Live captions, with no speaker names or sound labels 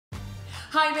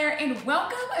Hi there and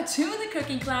welcome to the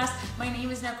cooking class. My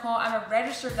name is Nicole, I'm a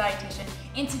registered dietitian,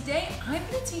 and today I'm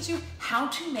going to teach you how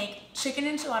to make chicken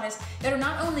enchiladas that are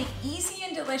not only easy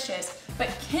and delicious, but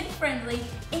kid-friendly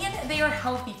and they are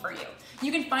healthy for you.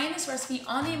 You can find this recipe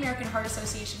on the American Heart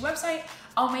Association website.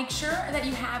 I'll make sure that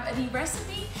you have the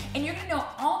recipe and you're going to know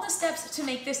all the steps to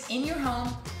make this in your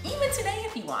home, even today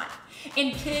if you want.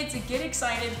 And kids, get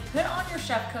excited, put on your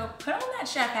chef coat, put on that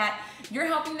chef hat. You're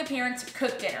helping the parents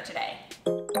cook dinner today.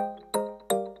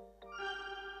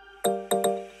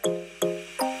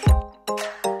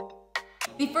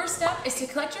 The first step is to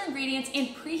collect your ingredients and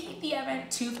preheat the oven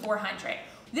to 400.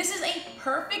 This is a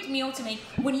perfect meal to make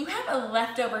when you have a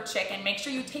leftover chicken. Make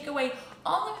sure you take away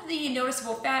all of the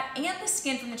noticeable fat and the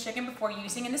skin from the chicken before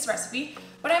using in this recipe.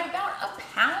 But I have about a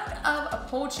pound of a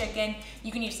pulled chicken.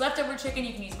 You can use leftover chicken,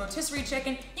 you can use rotisserie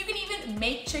chicken, you can even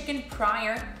make chicken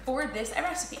prior for this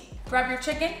recipe. Grab your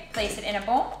chicken, place it in a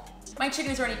bowl. My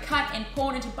chicken is already cut and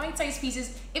pulled into bite-sized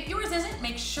pieces. If yours isn't,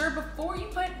 make sure before you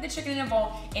put the chicken in a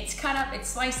bowl, it's cut up, it's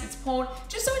sliced, it's pulled,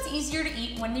 just so it's easier to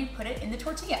eat when you put it in the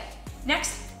tortilla.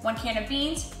 Next, 1 can of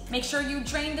beans. Make sure you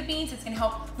drain the beans, it's gonna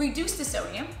help reduce the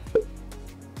sodium.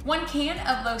 1 can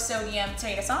of low sodium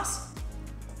tomato sauce.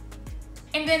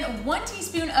 And then 1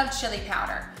 teaspoon of chili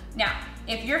powder. Now,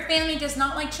 if your family does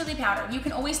not like chili powder, you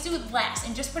can always do less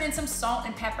and just put in some salt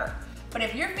and pepper. But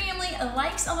if your family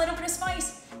likes a little bit of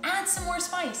spice, add some more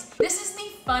spice. This is the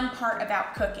fun part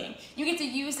about cooking. You get to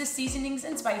use the seasonings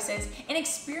and spices and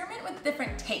experiment with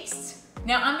different tastes.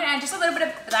 Now I'm gonna add just a little bit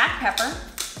of black pepper.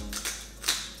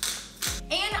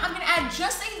 And I'm gonna add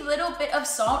just a little bit of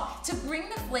salt to bring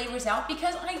the flavors out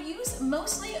because I use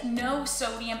mostly no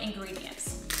sodium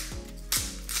ingredients.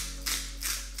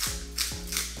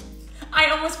 I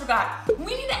almost forgot,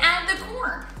 we need to add the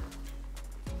corn.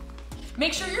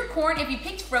 Make sure your corn, if you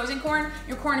picked frozen corn,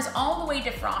 your corn is all the way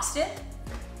defrosted,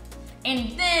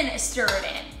 and then stir it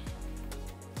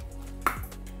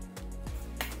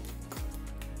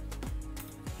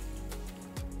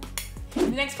in.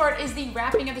 The next part is the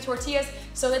wrapping of the tortillas,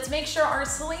 so let's make sure our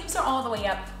sleeves are all the way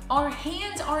up, our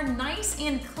hands are nice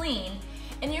and clean,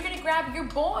 and you're gonna grab your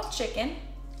bowl of chicken,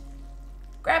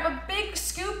 grab a big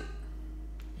scoop,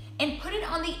 and put it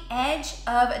on the edge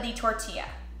of the tortilla.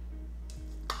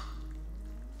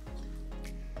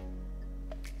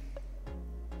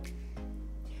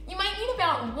 You might need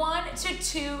about 1 to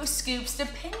 2 scoops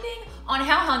depending on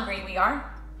how hungry we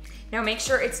are. Now make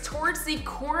sure it's towards the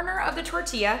corner of the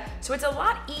tortilla so it's a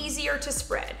lot easier to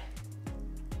spread.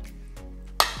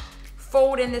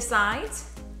 Fold in the sides,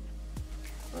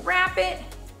 wrap it,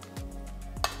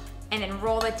 and then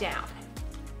roll it down.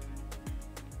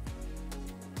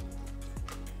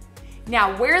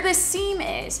 Now where the seam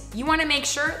is, you want to make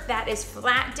sure that is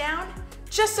flat down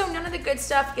just so none of the good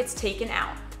stuff gets taken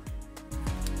out.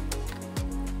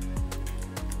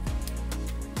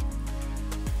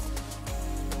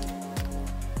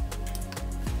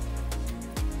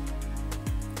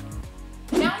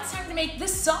 To make the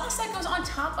sauce that goes on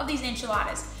top of these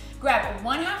enchiladas. Grab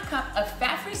 1/2 cup of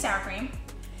fat-free sour cream.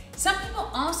 Some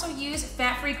people also use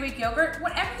fat-free Greek yogurt,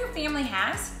 whatever your family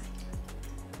has.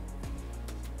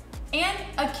 And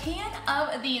a can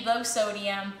of the low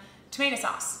sodium tomato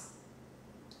sauce.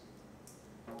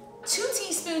 2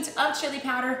 teaspoons of chili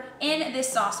powder in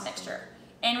this sauce mixture.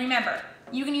 And remember,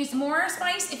 you can use more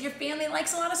spice if your family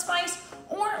likes a lot of spice,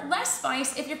 or less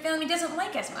spice if your family doesn't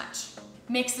like as much.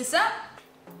 Mix this up.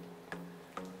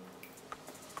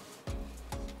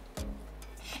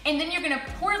 And then you're gonna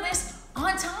pour this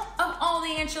on top of all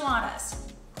the enchiladas.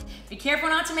 Be careful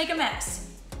not to make a mess.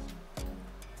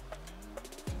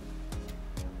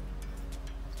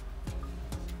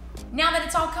 Now that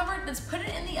it's all covered, let's put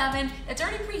it in the oven that's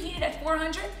already preheated at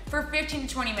 400 for 15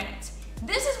 to 20 minutes.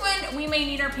 This is when we may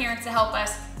need our parents to help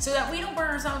us so that we don't burn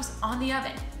ourselves on the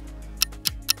oven.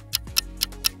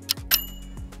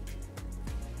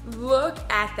 Look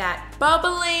at that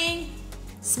bubbling.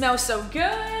 Smells so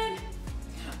good.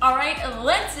 All right,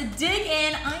 let's dig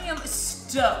in. I am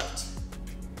stoked.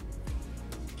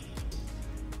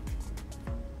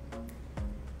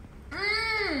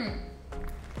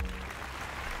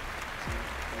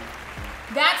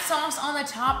 That sauce on the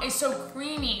top is so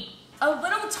creamy. A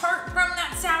little tart from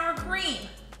that sour cream.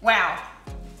 Wow.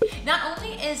 Not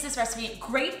only is this recipe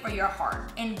great for your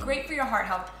heart and great for your heart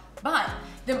health, but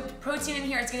the protein in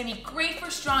here is gonna be great for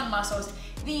strong muscles.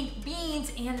 The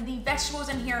beans and the vegetables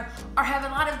in here have a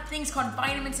lot of things called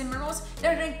vitamins and minerals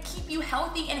that are gonna keep you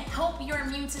healthy and help your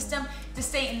immune system to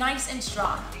stay nice and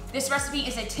strong. This recipe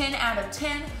is a 10 out of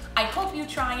 10. I hope you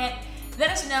try it. Let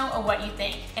us know what you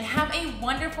think and have a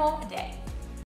wonderful day.